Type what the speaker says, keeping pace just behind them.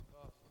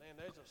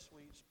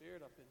sweet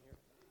spirit up in here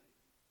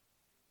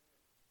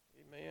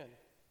tonight. Amen.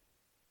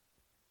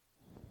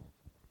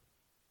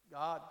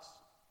 God's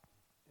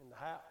in the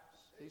house.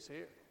 He's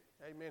here.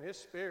 Amen. His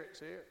Spirit's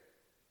here.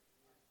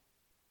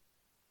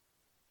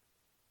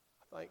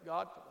 I thank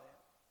God for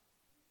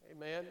that.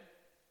 Amen.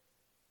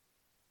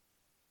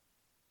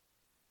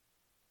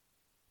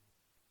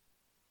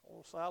 I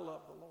want to say I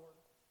love the Lord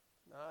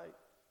tonight.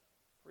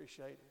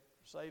 Appreciate Him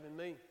for saving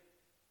me.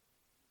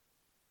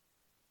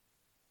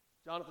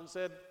 Jonathan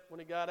said when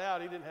he got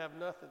out, he didn't have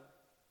nothing.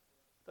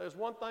 There's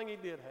one thing he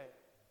did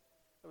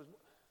have.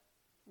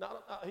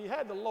 He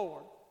had the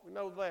Lord. We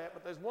know that.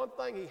 But there's one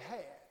thing he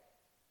had.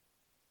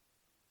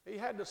 He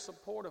had the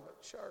support of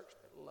a church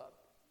that loved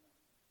him.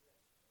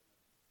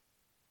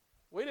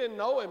 We didn't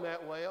know him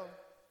that well.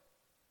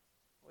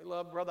 We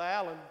loved Brother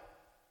Allen.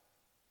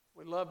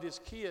 We loved his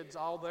kids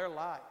all their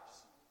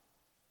lives.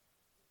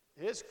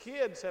 His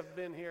kids have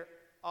been here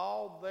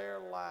all their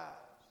lives.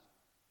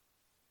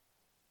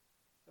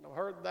 And I've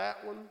heard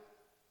that one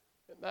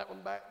and that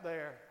one back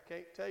there.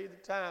 Can't tell you the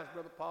times,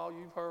 Brother Paul,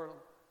 you've heard them.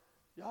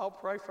 Y'all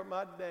pray for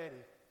my daddy.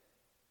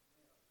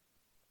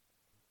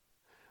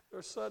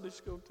 Their Sunday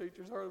school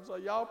teachers heard them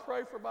say, y'all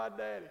pray for my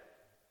daddy.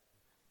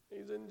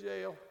 He's in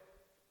jail.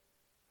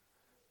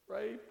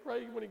 Pray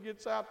when he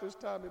gets out this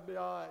time he'll be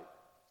all right.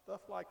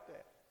 Stuff like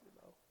that, you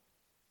know.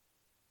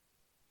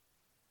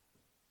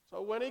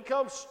 So when he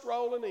comes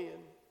strolling in,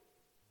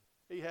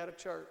 he had a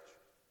church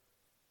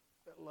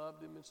that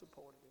loved him and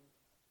supported him.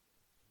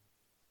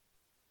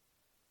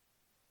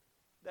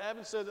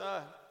 Davin said,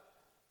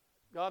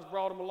 God's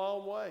brought him a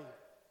long way.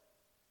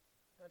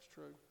 That's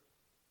true.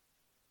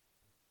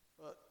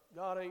 But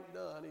God ain't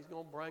done. He's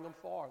going to bring them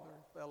farther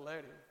if they'll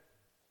let him.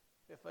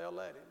 If they'll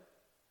let him.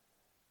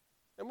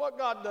 And what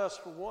God does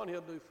for one,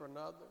 he'll do for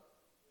another.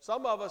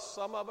 Some of us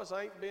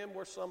ain't been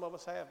where some of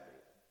us have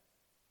been.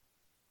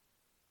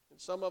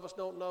 And some of us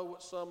don't know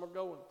what some are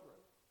going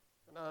through.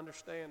 And I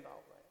understand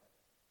all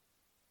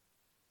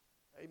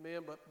that.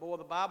 Amen. But boy,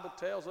 the Bible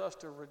tells us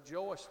to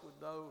rejoice with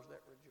those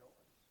that rejoice.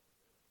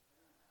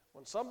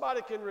 When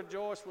somebody can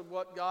rejoice with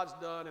what God's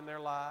done in their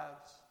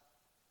lives,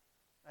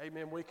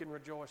 amen, we can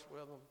rejoice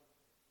with them.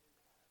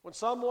 When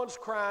someone's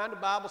crying, the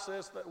Bible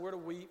says that we're to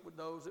weep with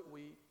those that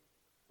weep.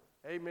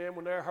 Amen.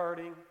 When they're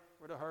hurting,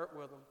 we're to hurt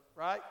with them.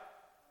 Right?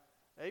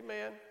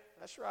 Amen.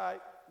 That's right.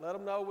 Let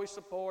them know we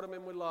support them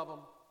and we love them.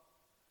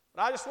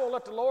 But I just want to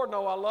let the Lord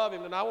know I love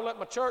him, and I want to let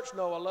my church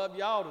know I love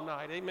y'all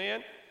tonight.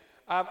 Amen.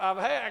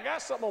 I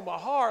got something on my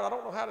heart. I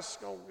don't know how this is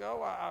going to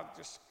go.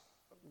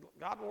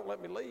 God won't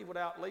let me leave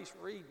without at least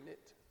reading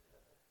it.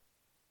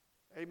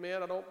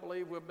 Amen. I don't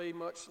believe we'll be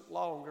much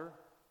longer.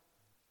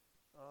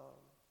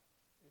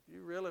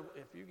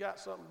 If you got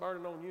something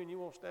burning on you and you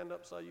want to stand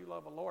up and say you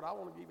love the Lord, I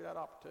want to give you that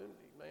opportunity,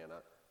 man.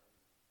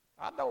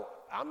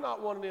 I'm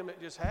not one of them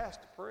that just has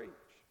to preach.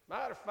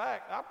 Matter of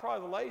fact, I'm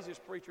probably the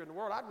laziest preacher in the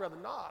world. I'd rather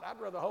not. I'd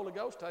rather the Holy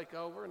Ghost take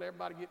over and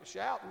everybody get to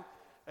shouting.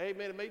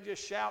 Amen. And me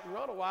just shout and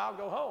run a while and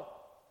go home.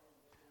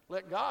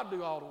 Let God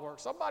do all the work.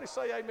 Somebody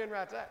say amen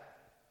right there.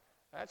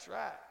 That's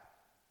right.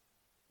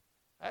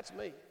 That's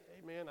me.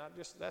 Amen.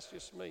 That's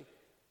just me.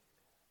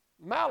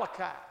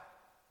 Malachi.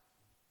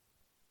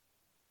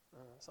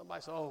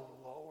 Somebody say, oh,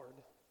 Lord.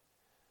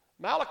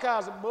 Malachi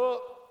is a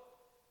book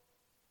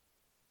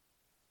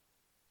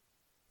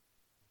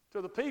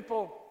to the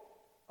people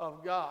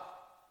of God,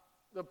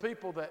 the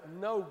people that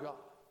know God.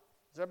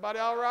 Is everybody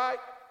all right?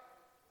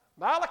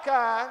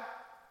 Malachi,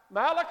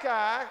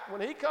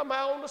 when he come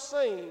out on the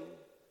scene,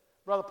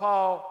 Brother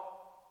Paul,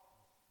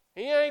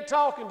 he ain't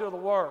talking to the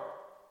world.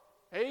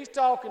 He's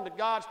talking to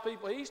God's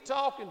people. He's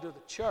talking to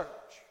the church.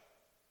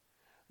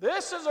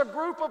 This is a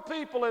group of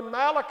people in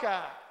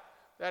Malachi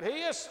that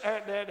he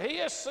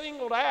has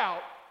singled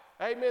out,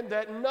 amen,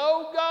 that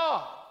know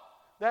God,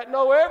 that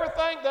know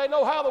everything. They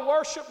know how to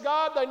worship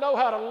God. They know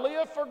how to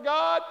live for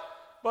God,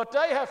 but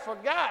they have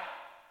forgot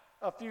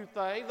a few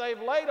things.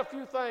 They've laid a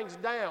few things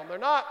down. They're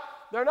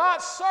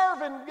not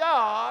serving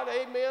God,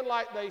 amen,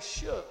 like they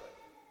should.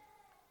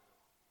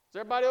 Is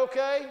everybody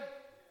okay?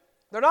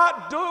 They're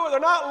not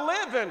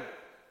living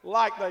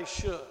like they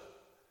should.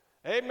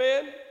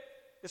 Amen?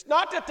 It's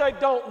not that they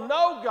don't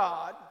know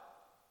God.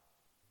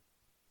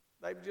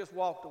 They've just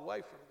walked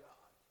away from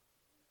God.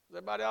 Is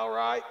everybody all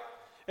right?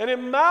 And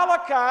in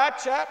Malachi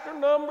chapter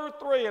number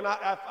 3, and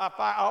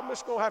I'm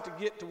just going to have to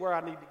get to where I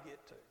need to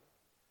get to.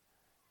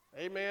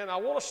 Amen. I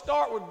want to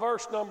start with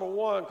verse number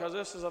 1 because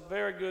this is a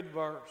very good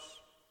verse.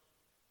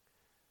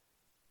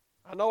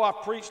 I know I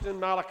preached in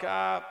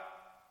Malachi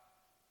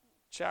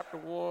chapter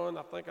 1.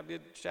 I think I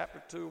did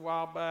chapter 2 a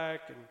while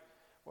back. And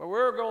well,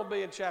 we're going to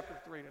be in chapter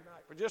 3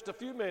 tonight. For just a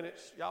few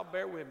minutes, y'all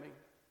bear with me.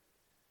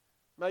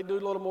 May do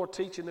a little more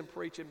teaching than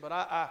preaching, but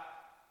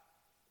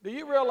do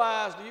you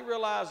realize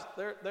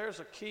there's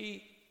a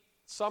key,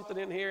 something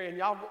in here,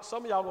 and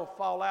some of y'all going to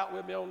fall out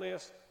with me on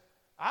this.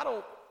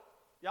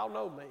 Y'all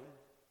know me.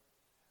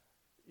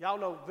 Y'all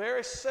know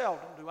very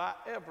seldom do I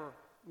ever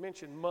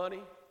mention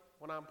money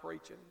when I'm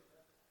preaching.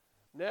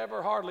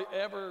 Never, hardly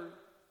ever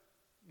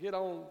get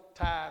on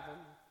tithing.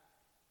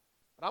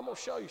 But I'm going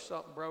to show you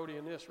something, Brody,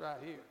 in this right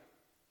here.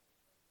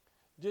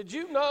 Did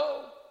you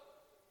know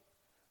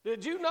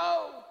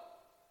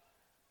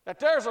that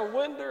there's a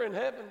window in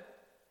heaven?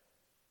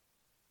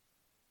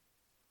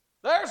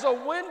 There's a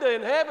window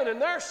in heaven,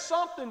 and there's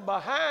something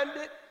behind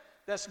it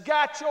that's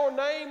got your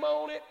name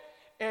on it,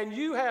 and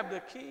you have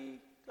the key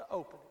to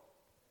open it.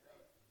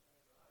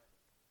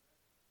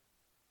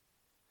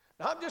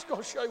 Now, I'm just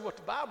going to show you what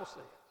the Bible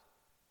says.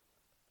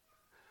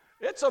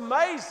 It's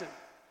amazing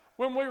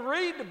when we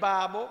read the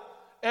Bible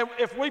and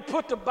if we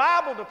put the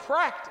Bible to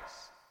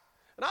practice.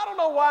 And I don't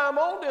know why I'm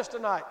on this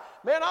tonight.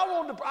 Man, I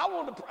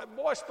wanted to,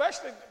 boy,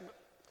 especially,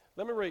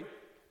 let me read.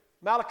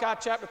 Malachi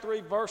chapter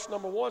 3, verse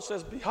number 1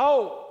 says,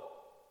 Behold,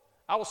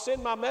 I will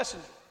send my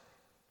messenger,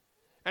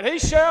 and he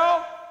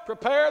shall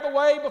prepare the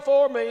way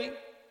before me,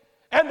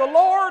 and the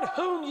Lord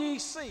whom ye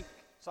seek.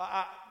 So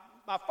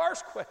my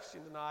first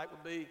question tonight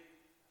would be,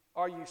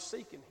 are you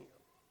seeking him?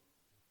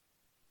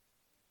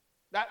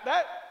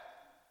 That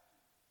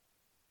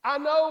I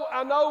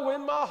know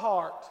in my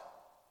heart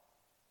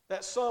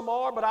that some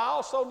are, but I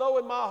also know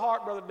in my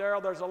heart, Brother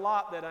Darrell, there's a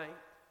lot that ain't.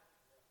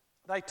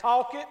 They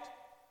talk it.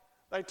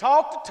 They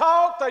talk the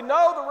talk. They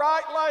know the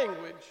right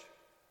language,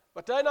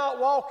 but they're not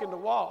walking the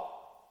walk.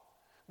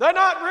 They're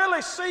not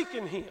really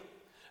seeking him.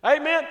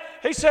 Amen.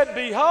 He said,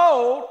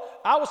 Behold,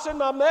 I will send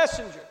my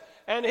messenger,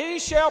 and he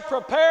shall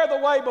prepare the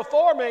way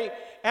before me,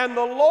 and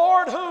the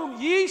Lord whom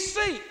ye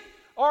seek.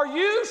 Are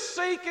you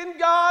seeking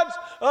God's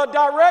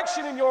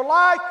direction in your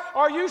life?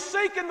 Are you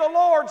seeking the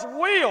Lord's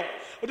will?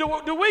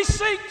 Do we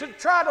seek to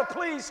try to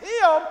please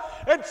him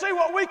and see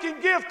what we can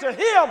give to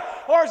him?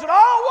 Or is it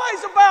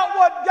always about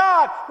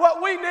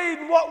what we need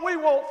and what we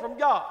want from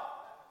God?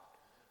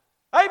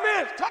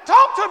 Amen.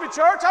 Talk to me,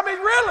 church. I mean,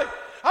 really.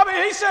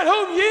 He said,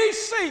 whom ye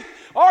seek.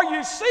 Are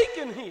you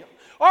seeking him?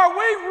 Are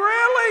we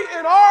really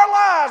in our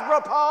lives,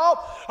 Brother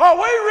Paul? Are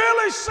we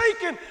really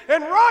seeking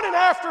and running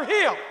after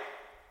him?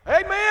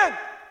 Amen.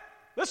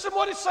 Listen to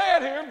what he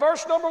said here in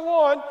verse number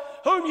 1.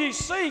 Whom ye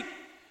seek.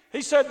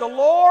 He said, the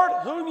Lord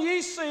whom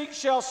ye seek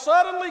shall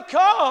suddenly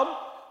come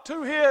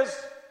to his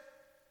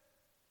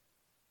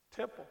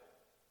temple.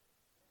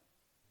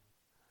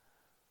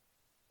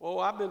 Oh,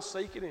 I've been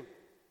seeking him.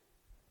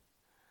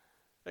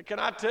 And can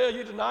I tell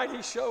you tonight,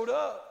 he showed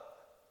up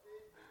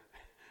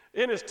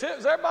in his temple.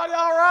 Is everybody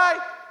all right?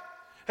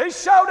 He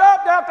showed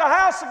up down at the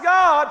house of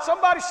God.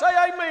 Somebody say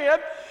amen.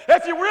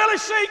 If you really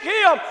seek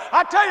him,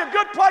 I tell you, a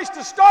good place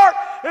to start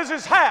is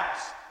his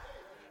house.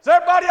 Is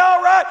everybody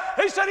all right?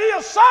 He said he'll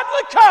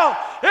suddenly come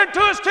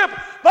into his temple.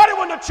 Buddy,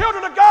 when the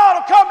children of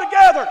God will come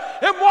together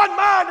in one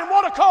mind and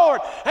one accord,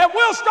 and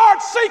we'll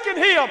start seeking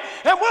him,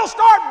 and we'll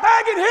start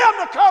begging him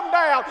to come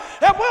down,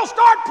 and we'll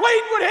start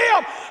pleading with him.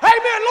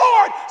 Amen,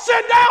 Lord,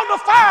 send down the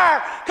fire.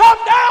 Come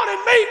down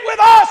and meet with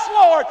us,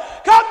 Lord.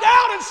 Come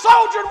down and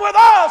sojourn with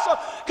us.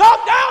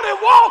 Come down and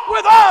walk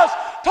with us.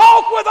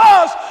 Talk with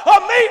us.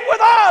 Meet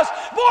with us.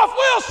 Boy, if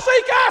we'll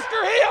seek after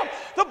him,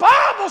 the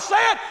Bible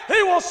said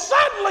he will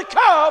suddenly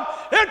come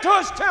into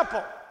his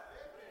temple.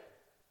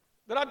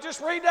 Did I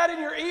just read that in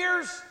your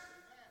ears?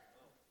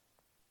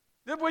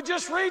 Did we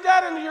just read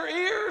that in your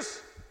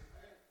ears?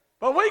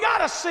 But we got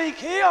to seek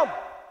him.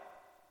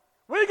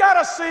 We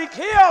got to seek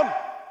him.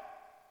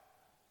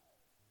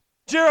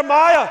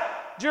 Jeremiah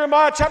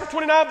chapter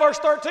 29 verse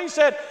 13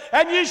 said,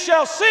 And ye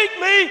shall seek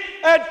me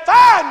and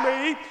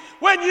find me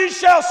when ye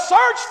shall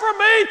search for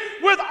me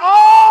with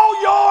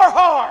all your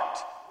heart.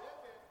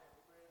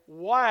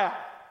 Wow.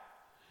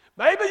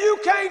 Maybe you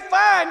can't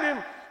find him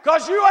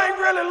because you ain't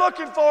really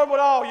looking for him with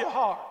all your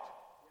heart.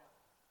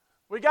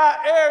 We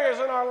got areas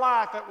in our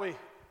life that we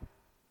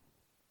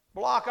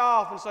block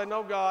off and say,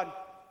 no, God,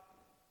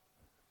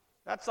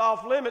 that's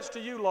off limits to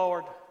you,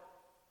 Lord. Is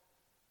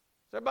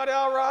everybody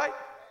all right?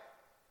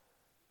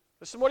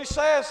 Listen to what he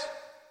says.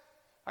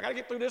 I got to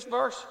get through this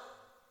verse.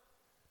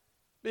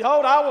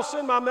 Behold, I will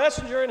send my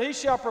messenger, and he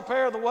shall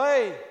prepare the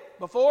way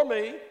before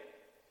me.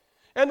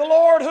 And the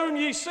Lord whom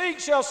ye seek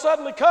shall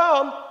suddenly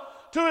come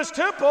to his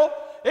temple,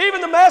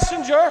 even the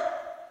messenger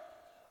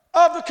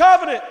of the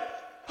covenant,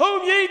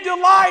 whom ye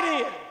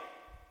delight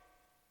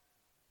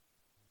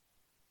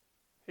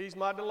in. He's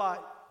my delight.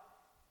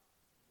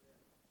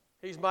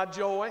 He's my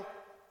joy.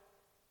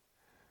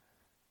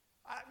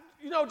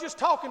 Just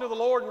talking to the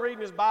Lord and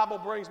reading his Bible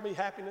brings me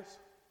happiness.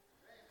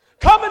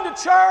 Coming to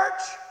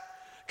church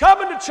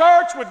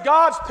with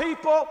God's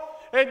people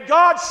and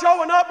God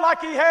showing up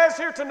like he has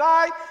here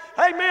tonight,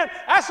 amen,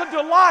 that's a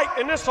delight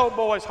in this old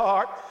boy's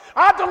heart.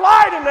 I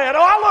delight in that.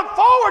 I look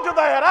forward to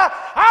that.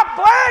 I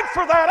beg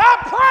for that. I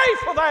pray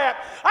for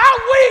that. I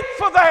weep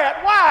for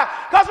that. Why?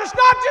 Because it's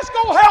not just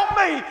going to help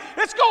me.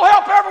 It's going to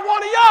help every one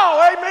of y'all,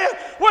 amen,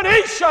 when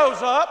he shows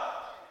up.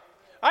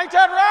 Ain't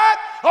that right?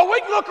 Oh, we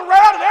can look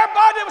around at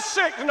everybody that was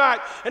sick tonight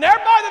and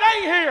everybody that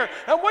ain't here,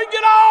 and we get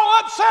all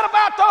upset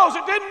about those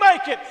that didn't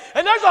make it.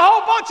 And there's a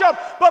whole bunch of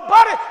them. But,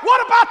 buddy, what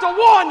about the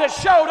one that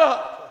showed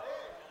up?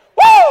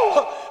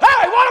 Woo!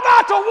 Hey, what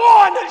about the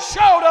one that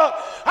showed up?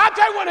 I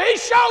tell you, when he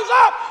shows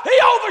up, he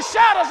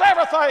overshadows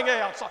everything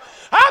else.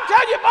 I'm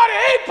telling you, buddy,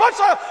 he puts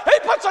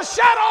a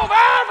shadow over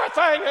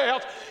everything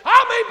else. I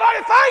mean,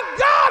 buddy, thank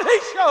God he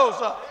shows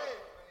up.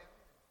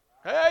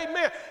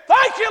 Amen.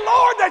 Thank you,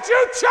 Lord, that you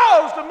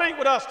chose to meet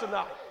with us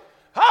tonight.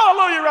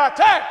 Hallelujah right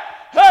there.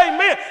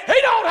 Amen. He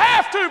don't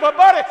have to, but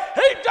buddy,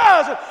 he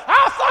does it.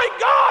 I thank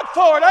God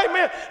for it.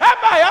 Amen.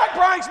 That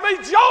brings me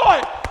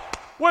joy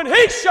when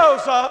he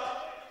shows up.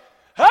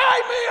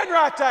 Amen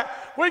right there.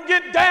 We can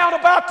get down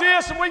about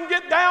this and we can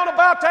get down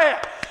about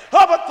that.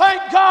 But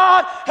thank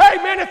God,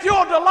 amen, if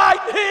you'll delight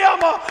in him,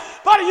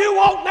 buddy, you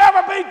won't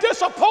never be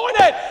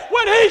disappointed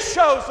when he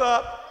shows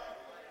up.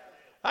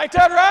 Ain't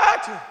that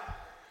right?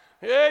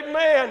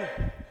 Amen.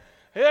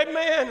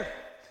 Amen.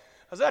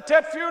 I was at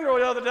that funeral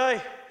the other day,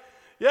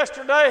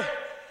 yesterday,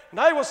 and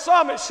there was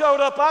some that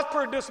showed up. I was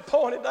pretty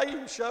disappointed they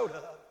even showed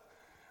up.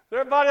 Is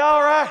everybody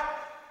all right?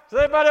 Is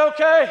everybody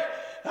okay?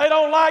 They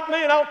don't like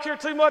me, and I don't care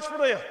too much for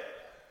them.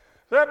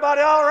 Is everybody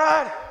all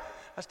right?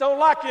 I just don't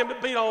like them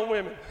that beat on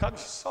women. I'm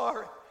just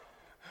sorry.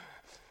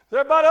 Is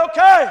everybody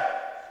okay?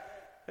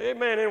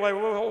 Amen. Anyway,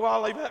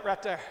 I'll leave that right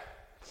there.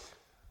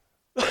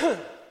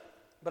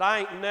 But I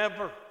ain't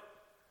never,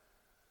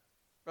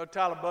 Brother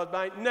Tyler Bud,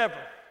 I ain't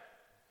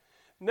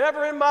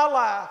never in my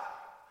life,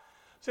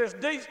 since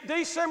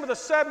December the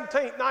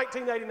 17th,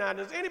 1989,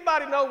 does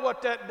anybody know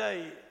what that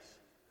day is?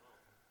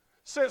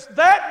 Since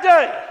that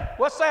day,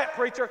 what's that,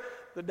 preacher?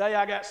 The day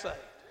I got saved.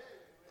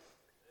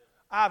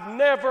 I've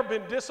never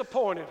been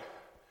disappointed,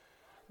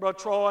 Brother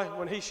Troy,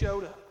 when he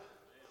showed up.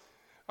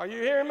 Are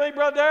you hearing me,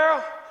 Brother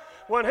Darrell?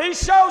 When he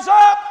shows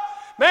up,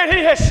 man,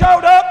 he has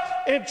showed up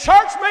in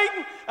church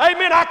meeting.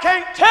 Amen. I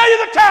can't tell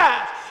you the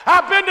times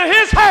I've been to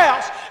his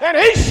house and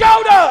he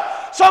showed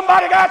up.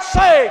 Somebody got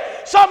saved.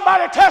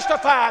 Somebody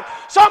testified.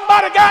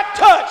 Somebody got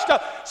touched.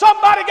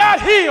 Somebody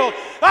got healed.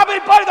 I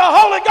mean, buddy, the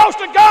Holy Ghost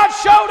of God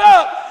showed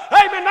up.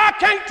 Amen. I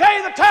can't tell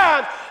you the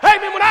times.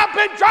 Amen. When I've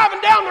been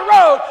driving down the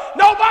road,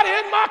 nobody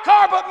in my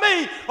car but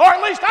me, or at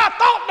least I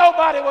thought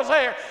nobody was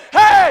there.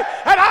 Hey,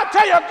 and I'll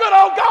tell you a good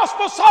old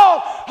gospel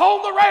song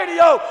on the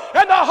radio,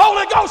 and the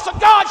Holy Ghost of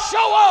God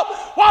show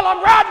up while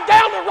I'm riding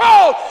down the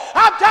road.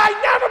 I've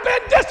never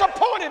been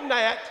disappointed in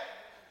that.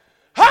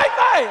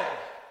 Amen.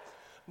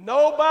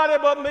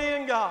 Nobody but me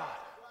and God.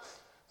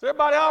 Is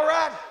everybody all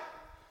right?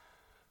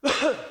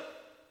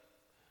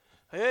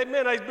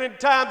 Amen. There's been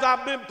times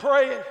I've been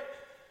praying.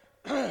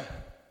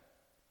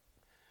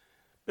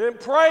 Been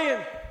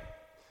praying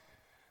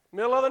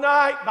middle of the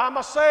night by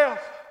myself,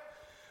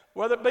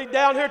 whether it be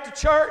down here at the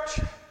church,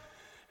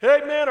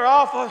 amen, or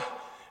off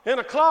in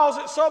a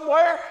closet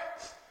somewhere.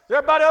 Is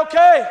everybody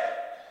okay?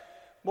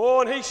 Boy,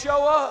 when he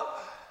show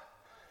up,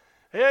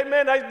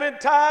 amen, there's been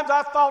times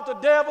I fought the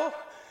devil,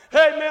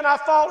 amen, I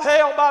fought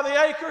hell by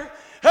the acre.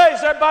 Hey,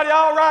 is everybody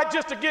all right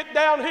just to get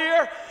down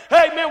here?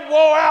 Amen,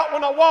 wore out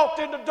when I walked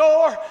in the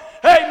door.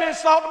 Amen,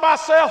 thought to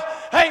myself,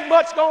 ain't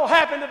much going to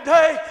happen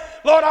today.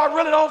 Lord, I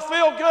really don't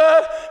feel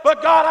good,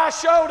 but God, I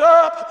showed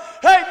up.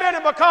 Amen,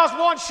 and because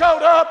one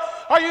showed up,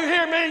 are you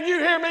hear me and you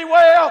hear me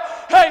well?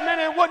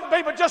 Amen, it wouldn't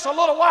be but just a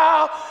little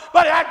while,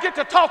 but I'd get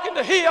to talking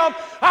to him.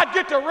 I'd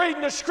get to reading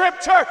the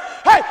scripture.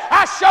 Hey,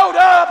 I showed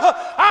up.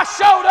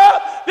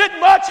 Didn't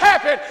much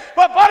happen.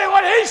 But, buddy,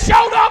 when he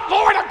showed up,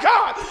 glory to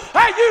God.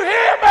 Hey, you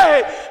hear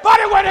me?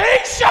 Buddy, when he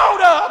showed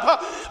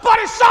up,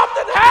 buddy,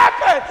 something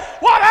happened.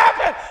 What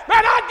happened?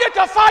 Man, I'd get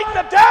to fighting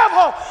the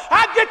devil.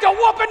 I'd get to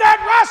whooping that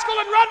rascal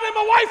and running him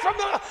away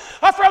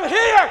from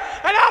here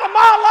and out of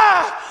my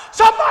life.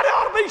 Somebody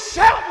ought to be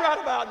shouting right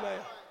about now.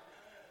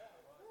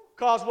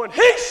 Because when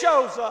he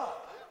shows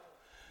up,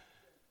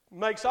 it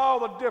makes all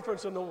the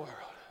difference in the world.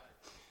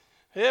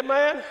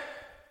 Amen?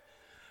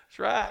 That's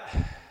right.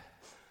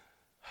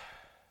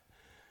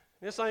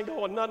 This ain't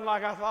going nothing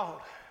like I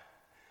thought.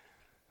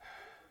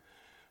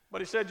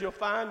 But he said you'll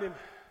find him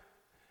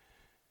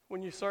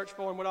when you search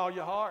for him with all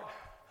your heart.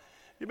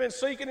 You've been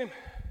seeking him.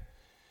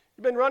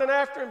 You've been running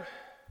after him.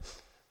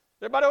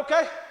 Everybody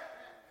okay?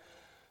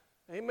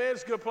 Amen.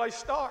 It's a good place to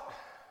start.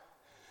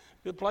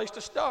 Good place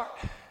to start.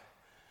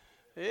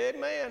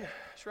 Amen.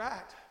 That's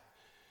right.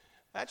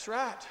 That's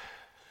right.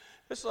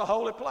 This is a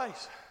holy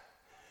place.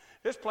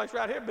 This place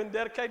right here has been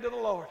dedicated to the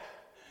Lord.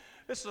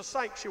 This is a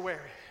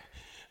sanctuary.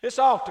 This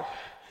altar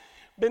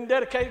been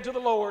dedicated to the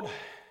Lord.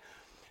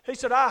 He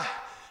said,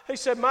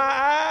 my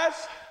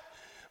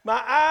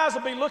eyes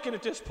will be looking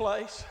at this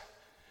place.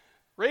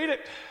 Read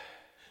it.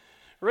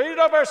 Read it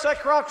over there, 2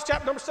 Chronicles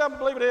chapter number 7, I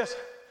believe it is.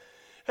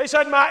 He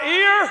said, my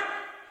ear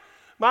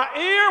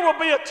will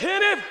be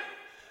attentive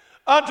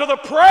unto the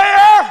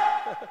prayer,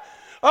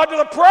 unto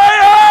the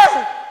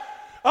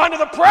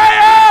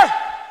prayer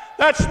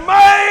that's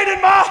made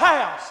in my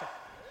house.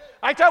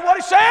 Ain't that what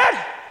he said?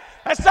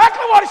 That's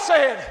exactly what he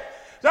said.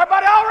 Is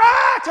everybody all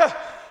right?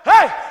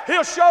 Hey,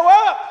 he'll show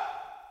up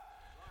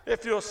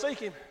if you'll seek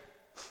him.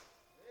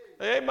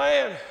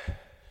 Amen.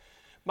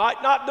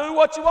 Might not do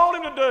what you want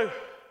him to do,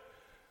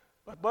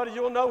 but buddy,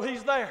 you'll know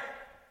he's there.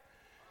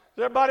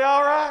 Is everybody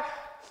all right?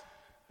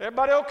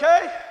 Everybody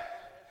okay?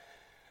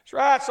 That's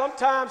right.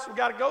 Sometimes we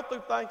got to go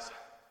through things.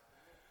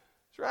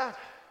 That's right.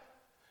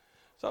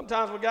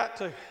 Sometimes we got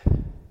to.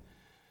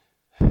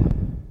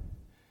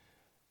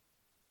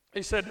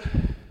 He said,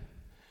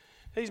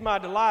 He's my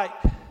delight.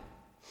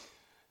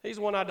 He's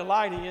the one I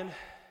delight in.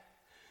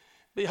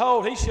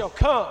 Behold, He shall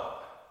come.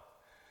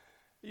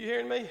 You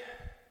hearing me?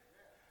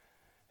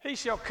 He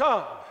shall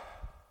come,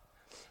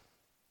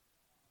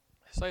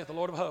 saith the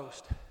Lord of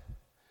hosts.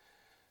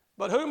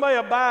 But who may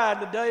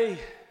abide the day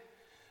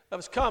of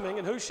His coming,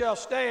 and who shall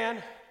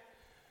stand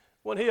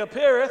when He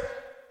appeareth?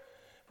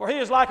 For He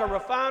is like a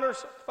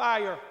refiner's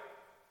fire.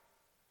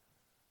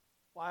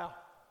 Wow.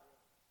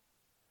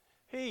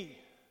 He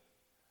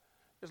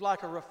is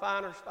like a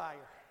refiner's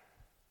fire,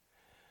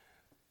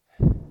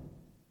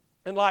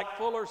 and like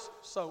fuller's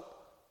soap.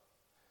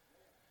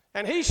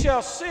 And He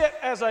shall sit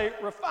as a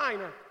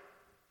refiner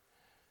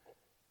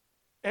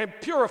and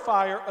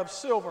purifier of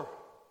silver.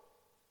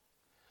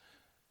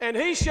 And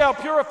He shall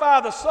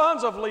purify the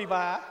sons of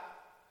Levi,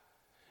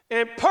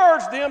 and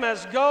purge them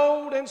as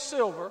gold and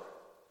silver,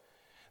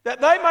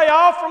 that they may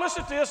offer,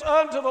 listen to this,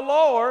 unto the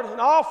Lord an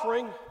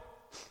offering,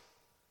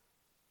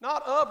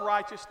 not of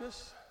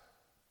righteousness,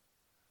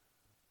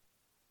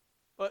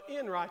 but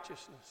in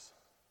righteousness.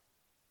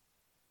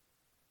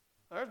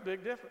 There's a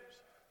big difference.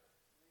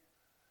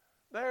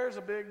 There's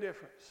a big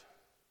difference.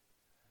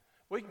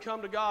 We can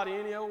come to God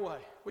any old way.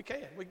 We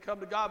can. We can come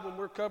to God when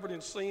we're covered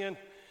in sin.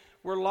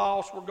 We're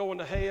lost. We're going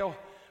to hell.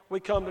 We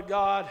come to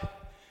God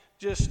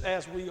just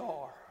as we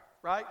are.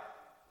 Right?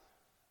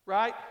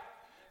 Right?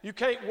 You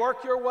can't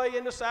work your way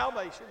into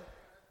salvation.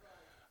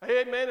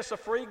 Amen. It's a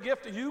free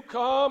gift. You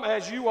come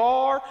as you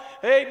are.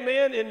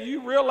 Amen. And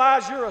you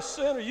realize you're a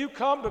sinner. You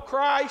come to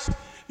Christ.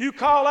 You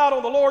call out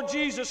on the Lord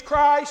Jesus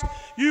Christ.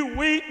 You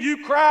weep,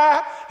 you cry.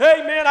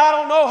 Amen. I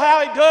don't know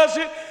how He does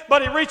it,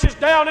 but He reaches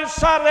down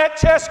inside of that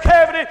chest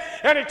cavity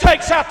and He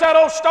takes out that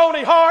old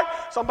stony heart.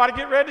 Somebody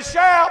get ready to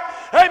shout.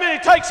 Amen.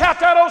 He takes out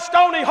that old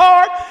stony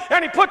heart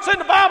and He puts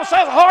in, the Bible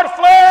says, a heart of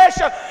flesh.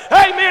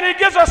 Amen. He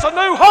gives us a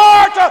new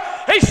heart.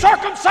 He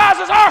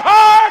circumcises our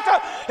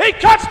heart. He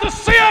cuts the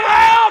sin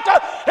out.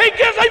 He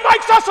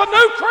makes us a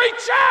new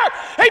creature.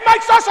 He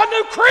makes us a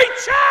new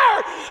creature.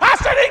 I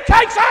said He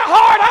takes our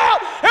heart out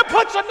and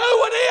puts a new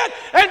one in,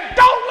 and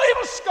don't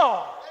leave a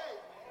scar.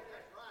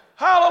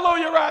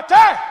 Hallelujah, right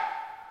there.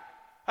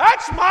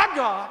 That's my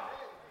God.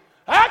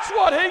 That's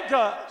what He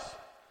does.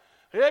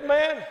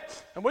 Amen.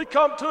 And we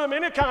come to Him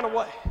any kind of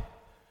way.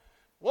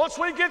 Once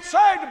we get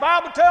saved, the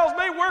Bible tells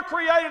me we're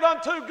created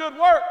unto good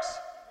works.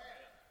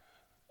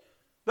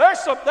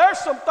 There's some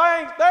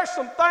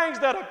things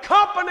that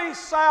accompany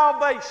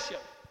salvation.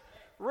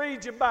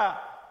 Read your Bible.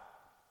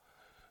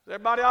 Is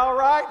everybody all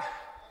right?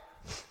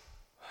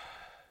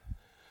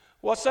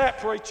 What's that,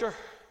 preacher?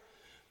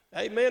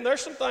 Amen. There's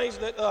some things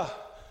that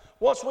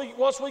once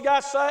we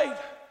got saved,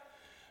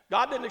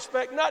 God didn't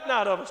expect nothing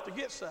out of us to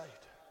get saved.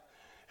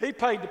 He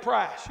paid the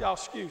price. Y'all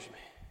excuse me.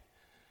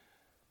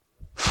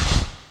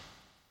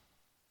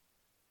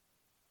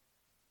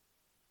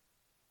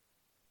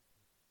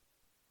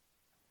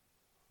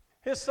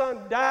 His Son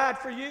died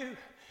for you,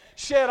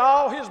 shed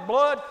all His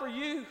blood for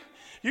you.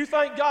 You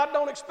think God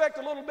don't expect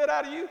a little bit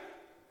out of you? Is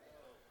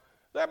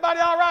everybody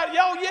all right?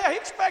 Yo, yeah, He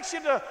expects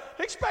you to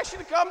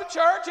come to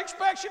church. He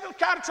expects you to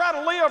kind of try to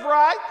live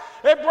right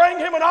and bring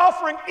Him an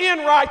offering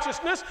in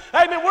righteousness.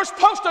 Amen. We're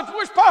supposed to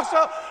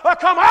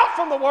come out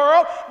from the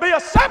world, be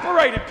a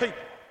separated people.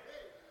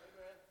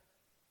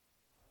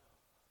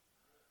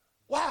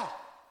 Wow.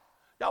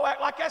 Y'all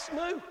act like that's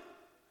new.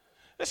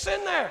 It's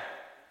in there.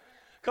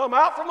 Come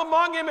out from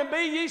among him and be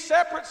ye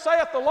separate,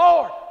 saith the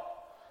Lord.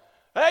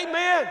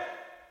 Amen.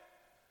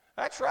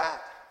 That's right.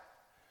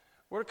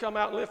 We're to come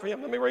out and live for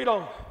Him. Let me read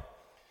on.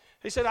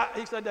 He said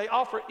they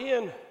offer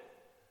in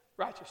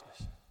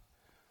righteousness.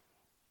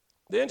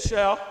 Then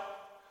shall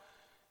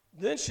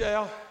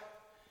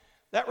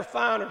that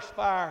refiner's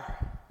fire,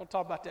 we'll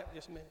talk about that in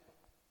just a minute.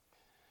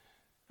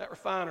 That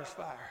refiner's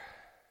fire.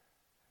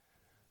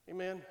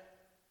 Amen.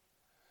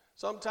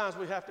 Sometimes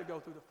we have to go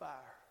through the fire.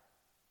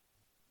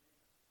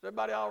 Is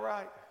everybody all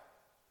right?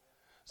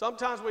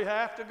 Sometimes we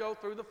have to go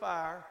through the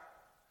fire.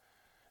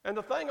 And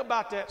the thing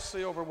about that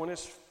silver, when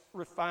it's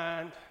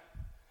refined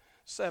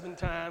 7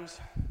 times,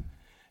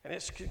 and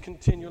it's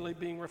continually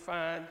being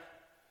refined,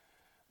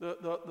 the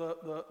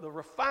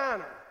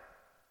refiner,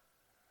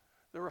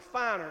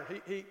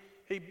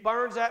 he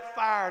burns that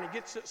fire and he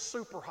gets it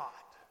super hot.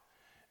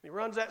 And he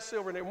runs that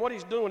silver in there. And what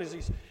he's doing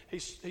is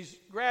he's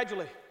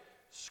gradually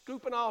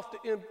scooping off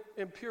the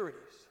impurities.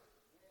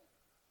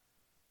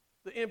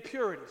 The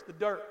impurities, the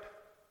dirt,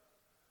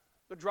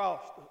 the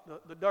dross,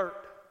 the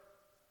dirt.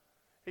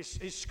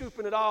 He's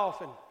scooping it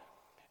off,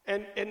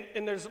 and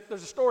there's a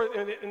story,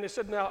 and they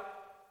said, now,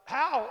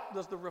 how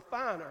does the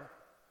refiner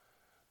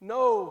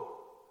know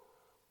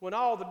when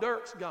all the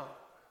dirt's gone?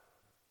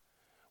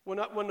 When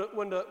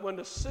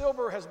the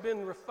silver has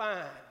been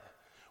refined,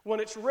 when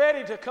it's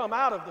ready to come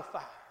out of the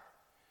fire?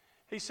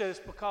 He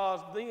says, because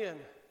then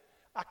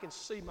I can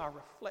see my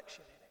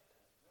reflection in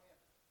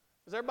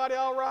it. Is everybody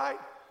all right?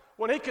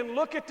 when he can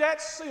look at that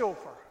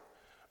silver,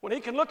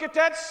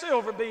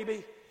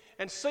 BB,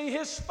 and see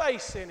his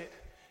face in it,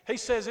 he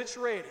says it's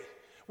ready.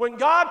 When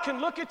God can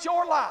look at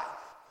your life,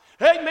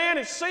 amen,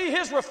 and see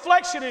his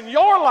reflection in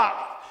your life,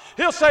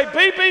 he'll say,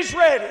 BB's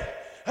ready.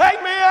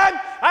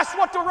 Amen. That's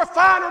what the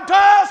refiner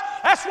does.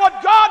 That's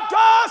what God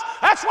does.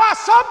 That's why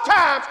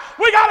sometimes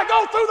we got to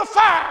go through the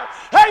fire.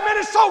 Amen.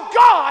 And so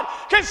God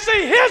can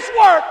see his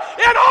work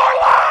in our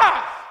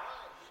life.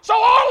 So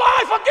our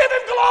life will give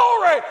him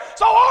glory.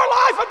 So our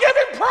life will give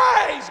him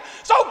praise.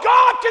 So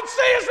God can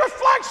see his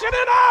reflection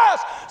in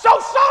us. So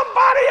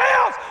somebody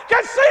else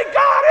can see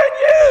God in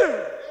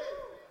you.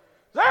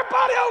 Is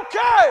everybody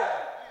okay?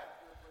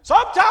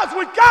 Sometimes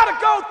we've got to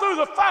go through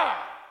the fire.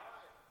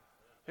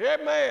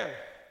 Amen.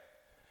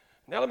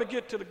 Now let me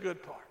get to the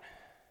good part.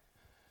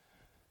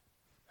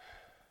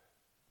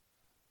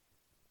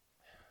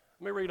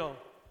 Let me read on.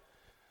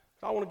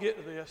 I want to get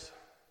to this.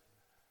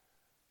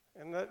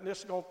 And this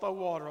is going to throw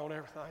water on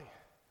everything.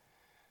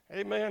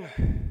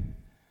 Amen.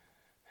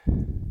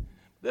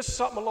 This is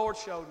something the Lord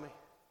showed me.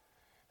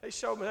 He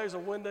showed me there's a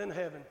window in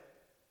heaven.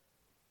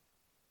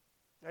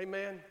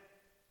 Amen.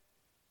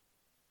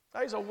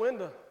 There's a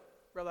window,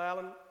 Brother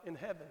Allen, in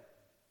heaven.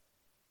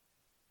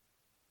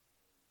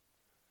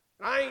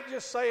 And I ain't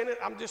just saying it,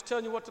 I'm just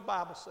telling you what the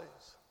Bible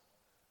says.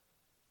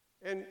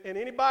 And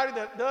anybody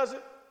that does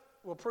it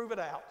will prove it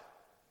out.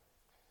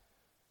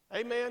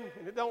 Amen.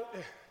 And it don't.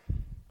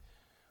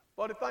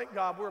 But thank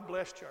God we're a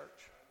blessed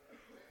church.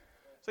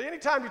 See,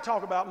 anytime you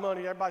talk about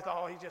money, everybody thought,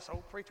 oh, he's just an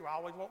old preacher. I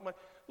always want money.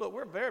 Look,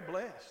 we're very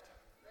blessed.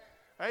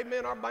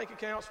 Amen. Our bank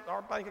account's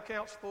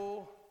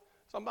full.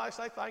 Somebody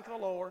say, thank the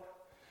Lord.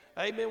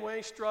 Amen. We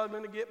ain't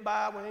struggling to get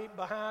by. We ain't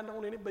behind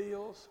on any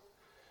bills.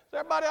 Is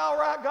everybody all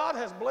right? God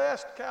has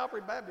blessed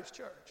Calvary Baptist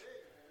Church.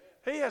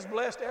 He has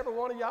blessed every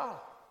one of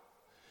y'all.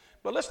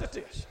 But listen to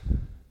this.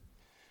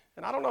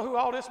 And I don't know who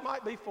all this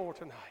might be for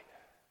tonight.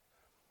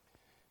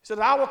 He said,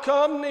 I will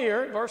come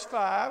near, verse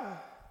 5.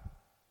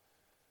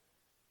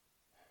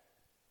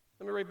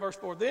 Let me read verse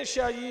 4. Then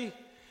shall ye,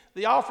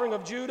 the offering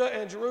of Judah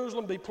and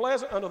Jerusalem, be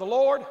pleasant unto the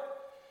Lord,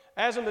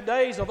 as in the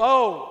days of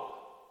old.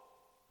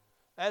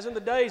 As in the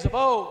days of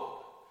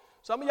old.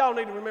 Some of y'all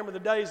need to remember the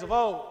days of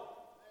old.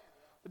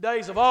 The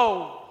days of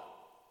old.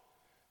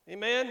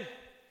 Amen.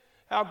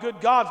 How good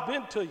God's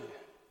been to you.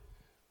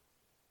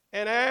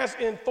 And as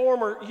in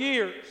former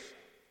years.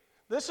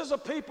 This is a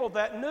people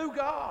that knew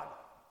God.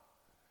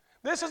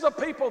 This is a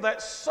people that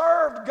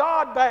served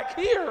God back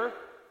here,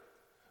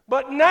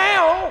 but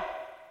now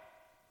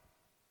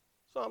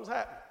something's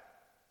happened.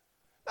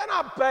 They're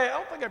not bad. I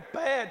don't think they're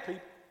bad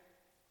people.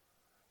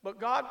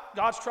 But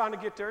God's trying to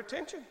get their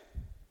attention.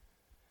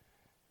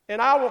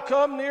 And I will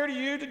come near to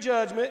you to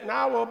judgment, and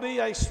I will be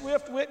a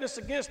swift witness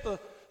against the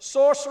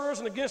sorcerers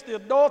and against the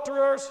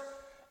adulterers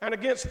and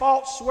against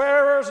false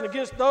swearers and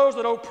against those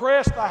that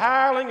oppress the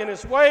hireling and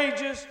his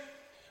wages,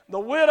 the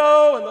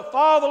widow and the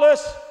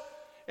fatherless,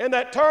 and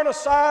that turn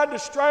aside the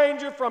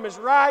stranger from his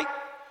right,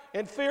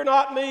 and fear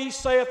not me,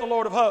 saith the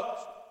Lord of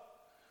hosts.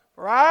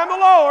 For I am the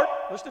Lord.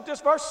 Listen to this,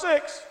 verse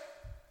 6.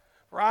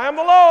 For I am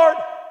the Lord.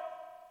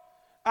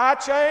 I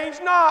change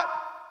not.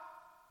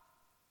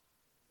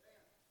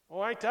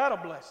 Oh, ain't that a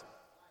blessing?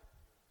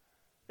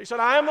 He said,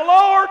 I am the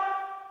Lord.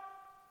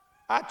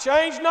 I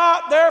change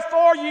not.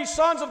 Therefore, ye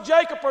sons of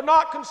Jacob are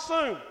not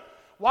consumed.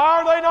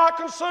 Why are they not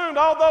consumed,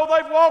 although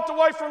they've walked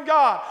away from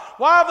God?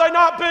 Why have they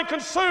not been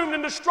consumed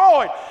and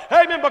destroyed?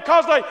 Amen,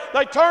 because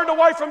they turned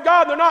away from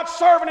God and they're not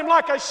serving Him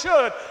like they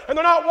should, and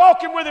they're not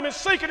walking with Him and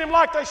seeking Him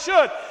like they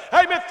should.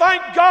 Amen,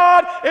 thank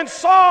God in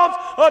Psalms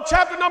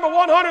chapter number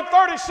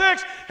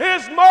 136,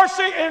 His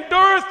mercy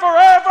endureth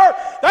forever.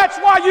 That's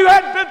why you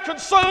hadn't been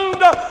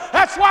consumed.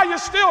 That's why you're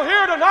still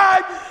here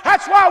tonight.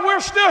 That's why we're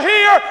still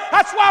here.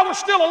 That's why we're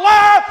still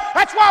alive.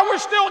 That's why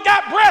we're still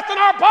got breath in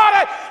our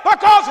body,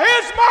 because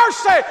His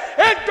mercy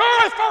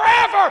endureth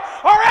forever,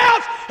 or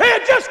else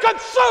He'd just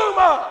consume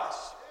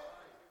us.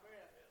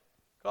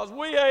 Because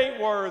we ain't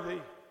worthy,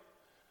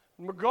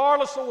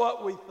 regardless of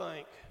what we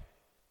think.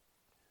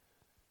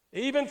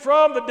 Even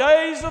from the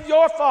days of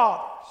your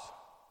fathers,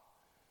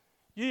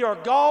 ye are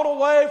gone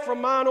away from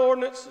mine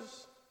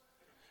ordinances,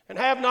 and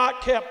have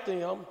not kept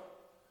them.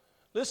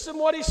 Listen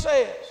what He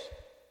says.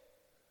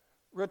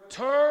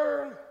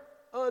 Return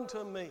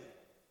unto me.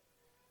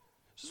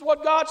 This is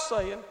what God's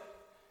saying.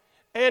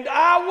 And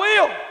I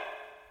will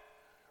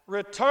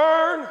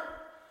return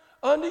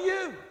unto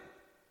you.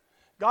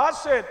 God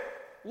said,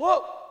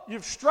 look,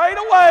 you've strayed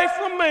away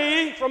from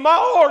me, from my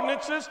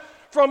ordinances,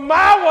 from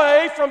my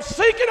way, from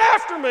seeking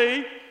after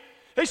me.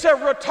 He said,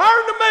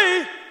 return to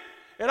me,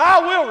 and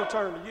I will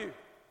return to you.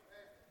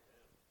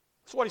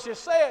 That's what He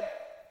just said.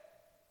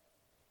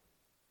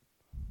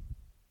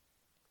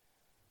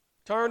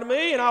 Turn to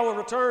me, and I will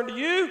return to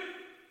you,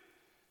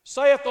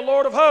 saith the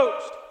Lord of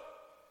hosts.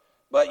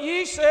 But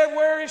ye said,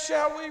 where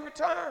shall we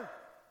return?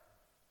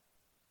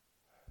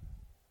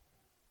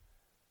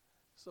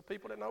 It's the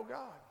people that know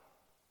God.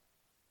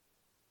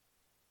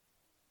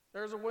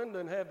 There's a window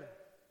in heaven.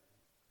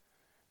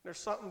 There's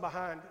something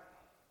behind it.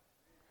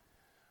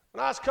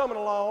 When I was coming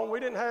along, we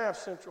didn't have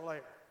central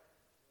air.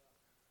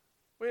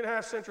 We didn't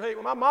have central heat.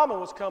 When my mama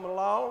was coming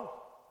along,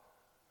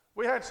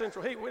 we had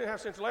central heat. We didn't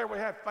have central air. We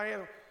had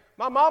fans.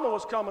 My mama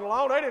was coming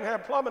along. They didn't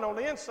have plumbing on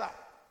the inside.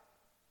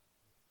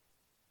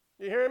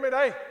 You hear me?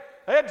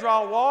 They'd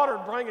draw water,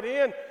 bring it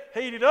in,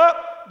 heat it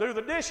up, do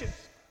the dishes.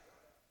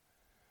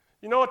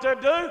 You know what they'd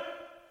do?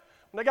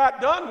 When they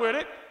got done with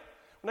it,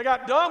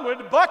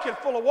 the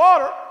bucket full of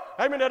water,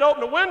 they'd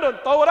open the window and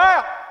throw it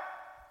out.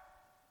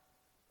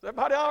 Is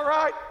everybody all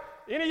right?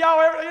 Any of y'all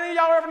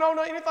ever know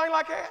anything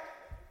like that?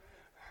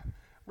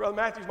 Brother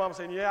Matthew's mama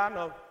saying, yeah, I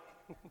know.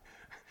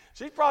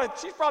 she's probably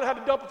had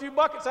to dump a few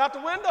buckets out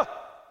the window.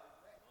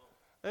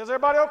 Is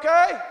everybody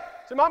okay?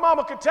 See, my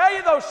mama could tell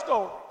you those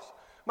stories.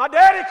 My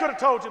daddy could have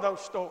told you those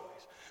stories.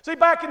 See,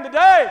 back in the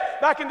day,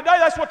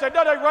 that's what they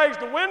did. They raised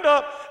the window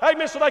up,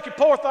 so they could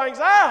pour things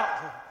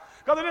out.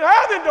 Because they didn't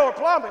have indoor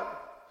plumbing.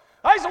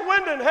 There's a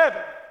window in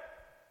heaven,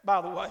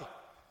 by the way.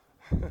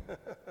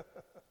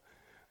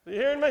 You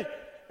hearing me?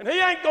 And he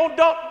ain't going to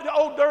dump the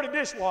old dirty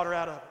dishwater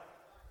out of it.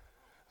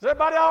 Is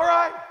everybody all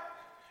right?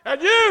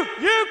 And you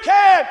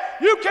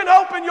can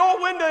open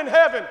your window in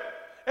heaven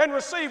and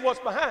receive what's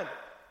behind it.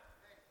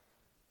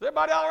 Is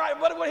everybody all right?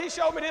 When he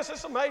showed me this,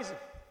 it's amazing.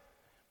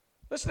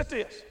 Listen to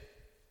this.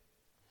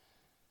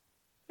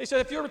 He said,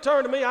 if you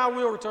return to me, I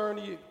will return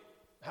to you.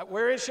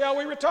 Wherein shall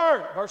we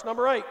return? Verse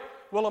number 8.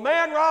 Will a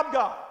man rob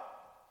God?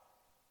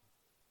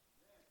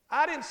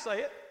 I didn't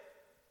say it.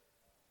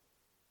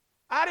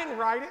 I didn't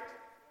write it.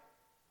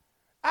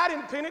 I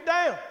didn't pin it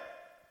down.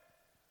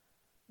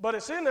 But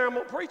it's in there, I'm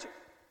going to preach it.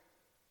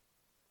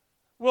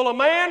 Will a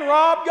man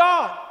rob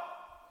God?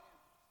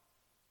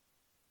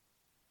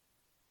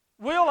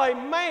 Will a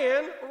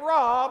man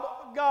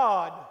rob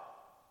God?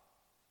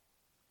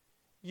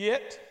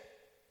 Yet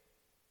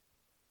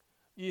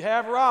ye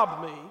have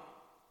robbed me.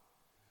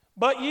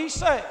 But ye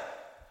say,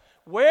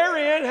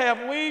 wherein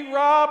have we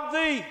robbed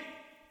thee?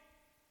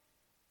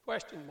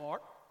 Question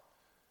mark.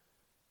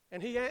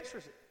 And he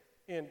answers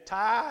it in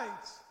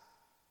tithes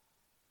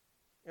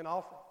and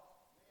offerings.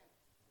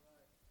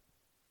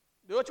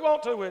 Do what you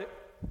want to with it.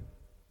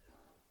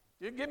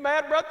 You can get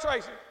mad, Brother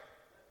Tracy.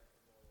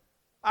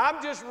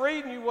 I'm just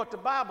reading you what the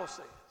Bible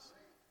says.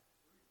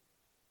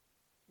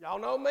 Y'all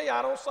know me,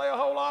 I don't say a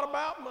whole lot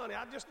about money.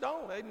 I just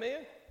don't, amen?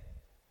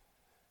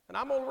 And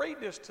I'm going to read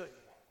this to you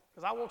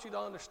because I want you to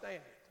understand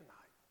it tonight.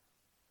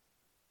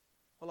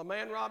 Will a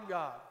man rob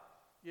God?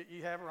 Yet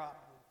ye have robbed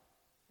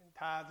him in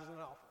tithes and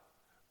offerings.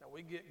 Now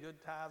we get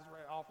good tithes and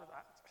offerings.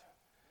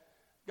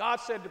 God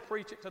said to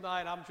preach it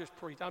tonight. I'm just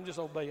preaching. I'm just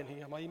obeying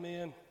him,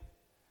 amen?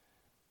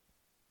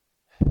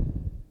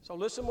 So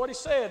listen what he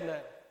said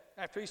now.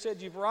 After he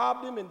said, you've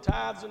robbed him in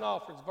tithes and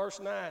offerings. Verse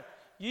 9,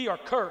 ye are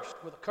cursed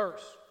with a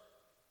curse.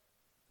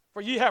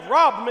 For ye have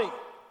robbed me,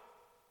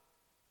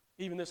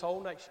 even this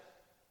whole nation.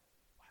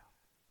 Wow.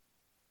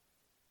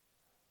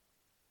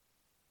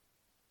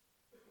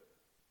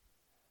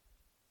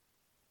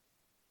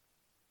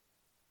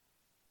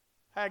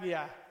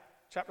 Haggai,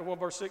 chapter 1,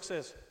 verse 6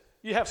 says,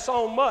 you have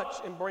sown much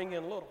and bring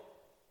in little.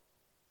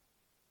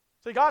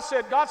 See, God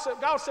said,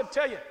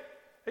 tell you,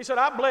 he said,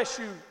 I bless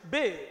you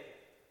big,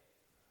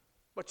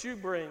 but you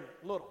bring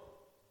little.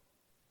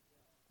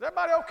 Is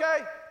everybody okay?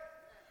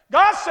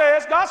 God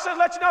says,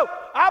 let you know,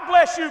 I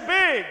bless you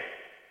big,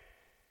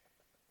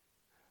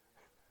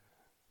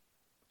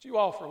 but you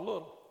offer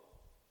little.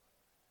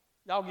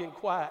 Y'all getting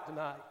quiet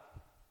tonight.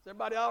 Is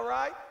everybody all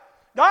right?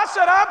 God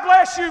said, I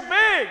bless you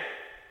big.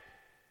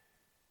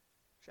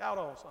 Shout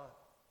on, son.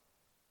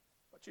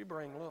 But you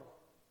bring little.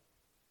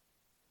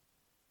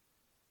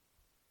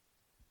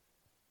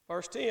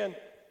 Verse 10,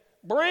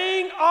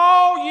 bring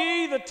all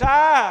ye the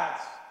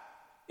tithes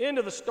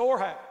into the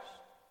storehouse,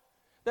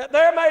 that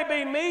there may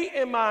be meat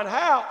in mine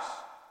house,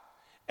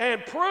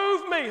 and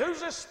prove me.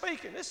 Who's this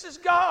speaking? This is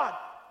God.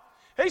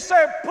 He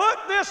said, put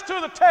this to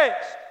the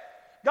test.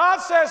 God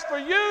says for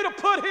you to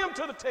put him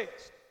to the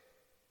test.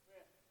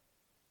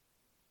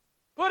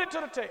 Put it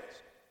to the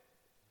test.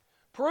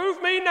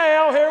 Prove me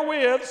now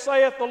herewith,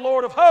 saith the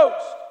Lord of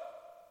hosts,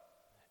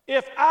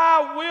 if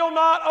I will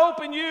not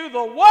open you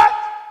the what?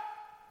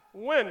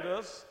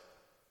 Windows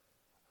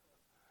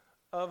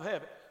of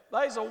heaven.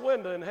 There's a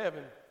window in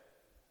heaven,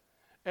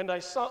 and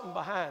there's something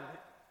behind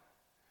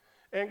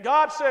it. And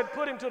God said,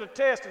 put him to the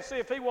test and see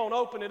if he won't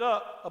open it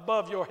up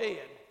above your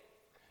head.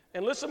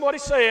 And listen what he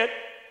said.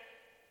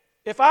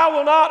 If I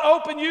will not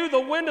open you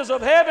the windows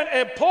of heaven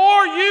and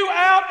pour you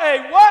out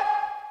a what?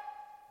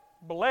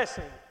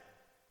 Blessing.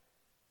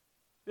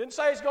 Didn't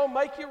say it's going to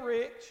make you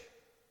rich.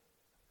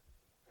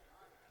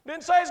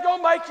 Didn't say it's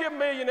going to make you a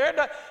millionaire.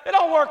 It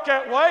don't work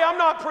that way. I'm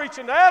not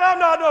preaching that. I'm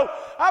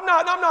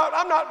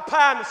not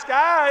pie in the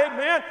sky,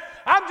 amen.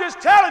 I'm just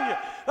telling you,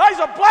 there's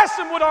a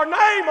blessing with our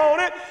name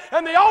on it,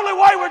 and the only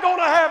way we're going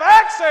to have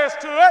access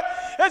to it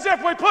is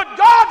if we put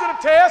God to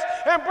the test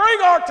and bring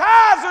our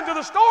tithes into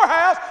the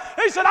storehouse.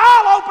 He said,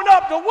 I'll open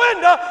up the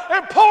window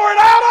and pour it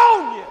out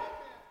on you.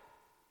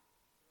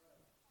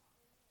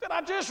 Did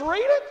I just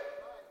read it?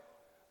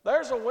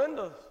 There's a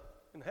window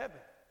in heaven.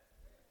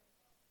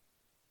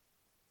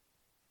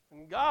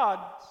 And God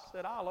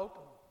said, I'll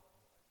open them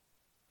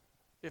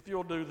if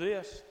you'll do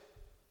this. Is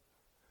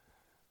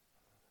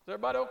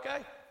everybody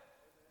okay?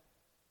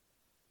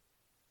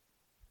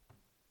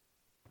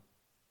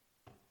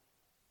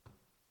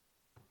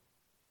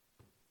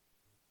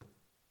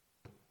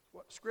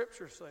 What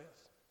Scripture says.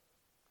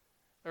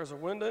 There's a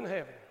window in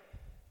heaven.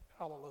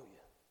 Hallelujah.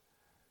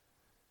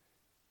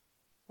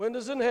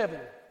 Windows in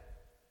heaven,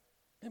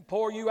 and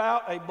pour you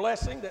out a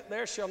blessing that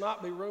there shall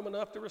not be room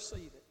enough to receive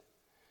it.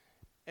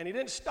 And he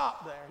didn't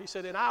stop there. He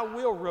said, and I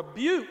will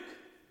rebuke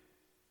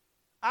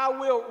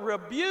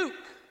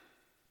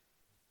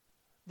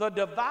the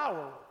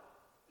devourer.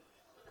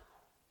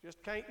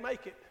 Just can't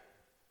make it.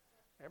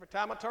 Every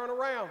time I turn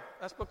around,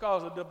 that's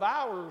because the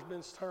devourer's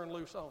been turned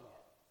loose on you.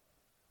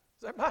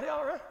 Is everybody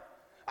all right?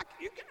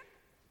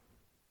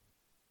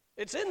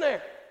 It's in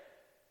there.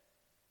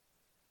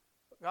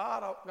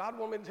 God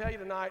wanted me to tell you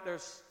tonight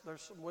there's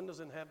some windows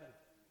in heaven.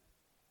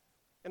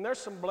 And there's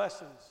some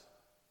blessings.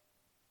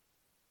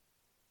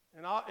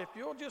 And if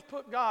you'll just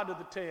put God to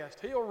the test,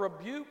 he'll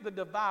rebuke the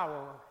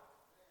devourer.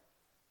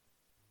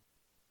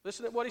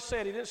 Listen to what he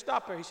said. He didn't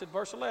stop there. He said,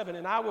 verse 11,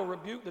 and I will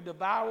rebuke the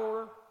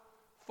devourer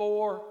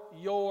for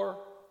your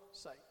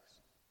sakes.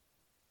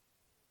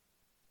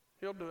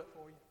 He'll do it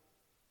for you.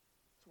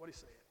 That's what he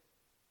said.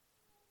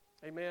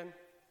 Amen.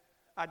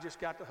 I just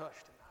got to hush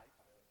tonight.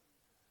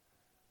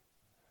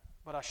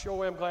 But I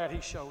sure am glad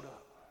he showed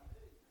up.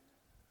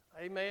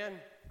 Amen.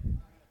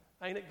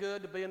 Ain't it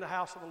good to be in the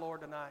house of the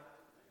Lord tonight?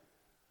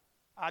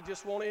 I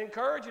just want to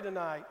encourage you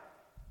tonight.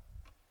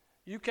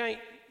 You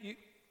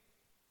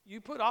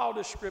put all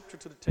this Scripture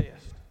to the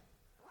test.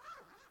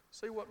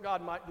 See what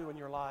God might do in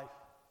your life.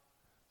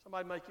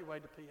 Somebody make your way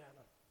to the piano.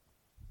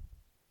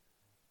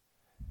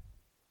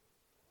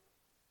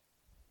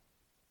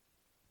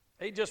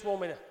 He just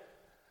want me to,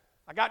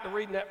 I got to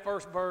reading that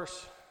first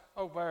verse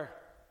over there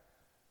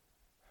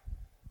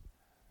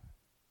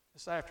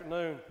this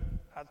afternoon.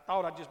 I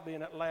thought I'd just be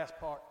in that last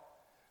part.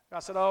 I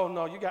said, oh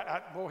no,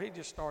 he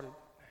just started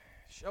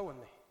showing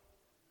me.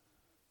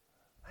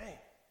 Man,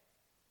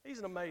 he's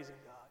an amazing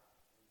God.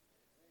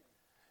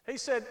 He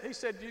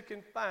said you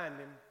can find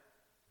him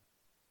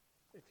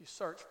if you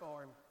search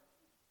for him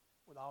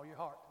with all your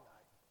heart tonight.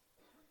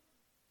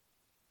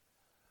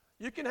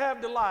 You can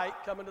have delight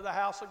coming to the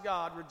house of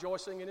God,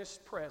 rejoicing in his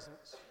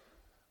presence,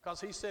 because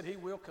he said he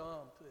will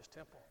come to this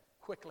temple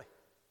quickly.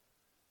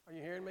 Are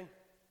you hearing me?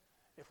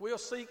 If we'll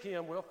seek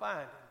him, we'll find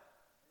him.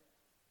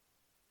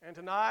 And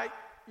tonight,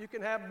 you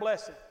can have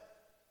blessing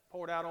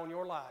poured out on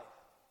your life.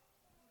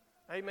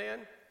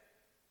 Amen?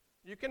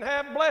 You can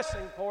have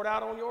blessing poured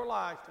out on your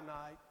life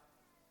tonight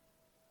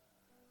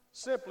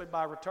simply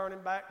by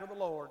returning back to the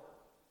Lord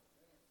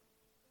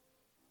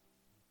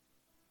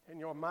in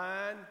your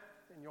mind,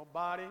 in your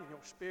body, in your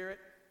spirit.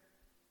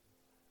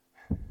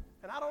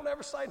 And I don't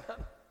ever say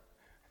nothing.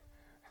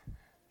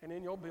 And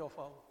in your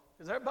billfold.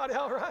 Is everybody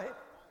all right?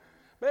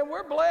 Man,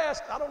 we're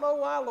blessed. I don't know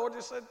why. Lord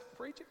just said,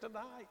 preach it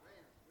tonight.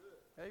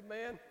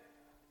 Amen.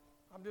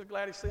 I'm just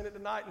glad he's seen it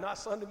tonight, not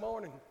Sunday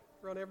morning.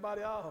 Run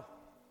everybody off.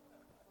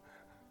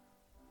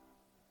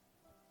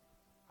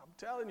 I'm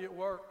telling you, it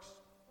works.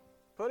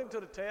 Put him to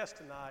the test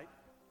tonight.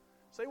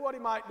 See what he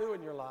might do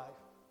in your life.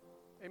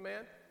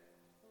 Amen.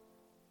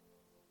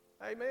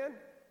 Amen.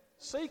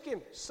 Seek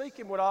him. Seek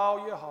him with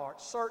all your heart.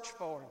 Search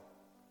for him.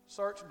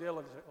 Search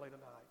diligently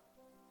tonight.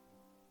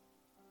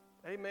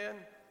 Amen.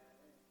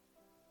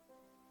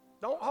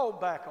 Don't hold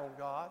back on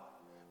God.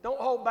 Don't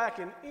hold back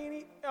in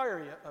any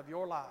area of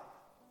your life.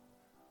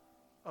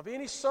 Of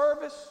any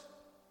service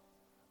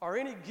or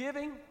any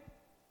giving.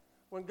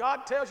 When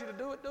God tells you to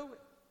do it, do it.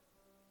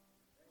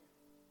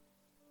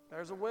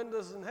 There's a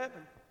windows in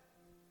heaven.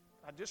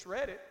 I just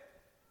read it.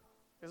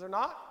 Is there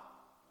not?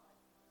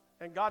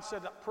 And God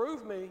said,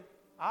 prove me,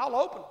 I'll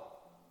open them.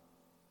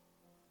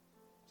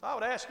 So I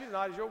would ask you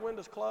tonight, is your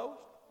windows closed?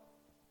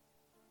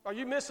 Are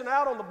you missing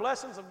out on the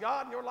blessings of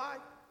God in your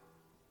life?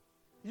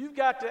 You've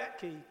got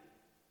that key.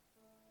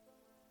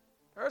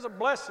 There's a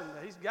blessing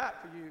that he's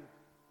got for you,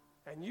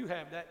 and you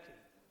have that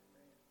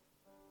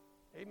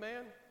key.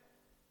 Amen?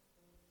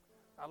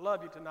 I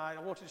love you tonight.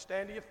 I want you to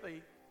stand to your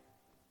feet.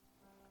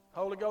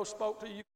 Holy Ghost spoke to you.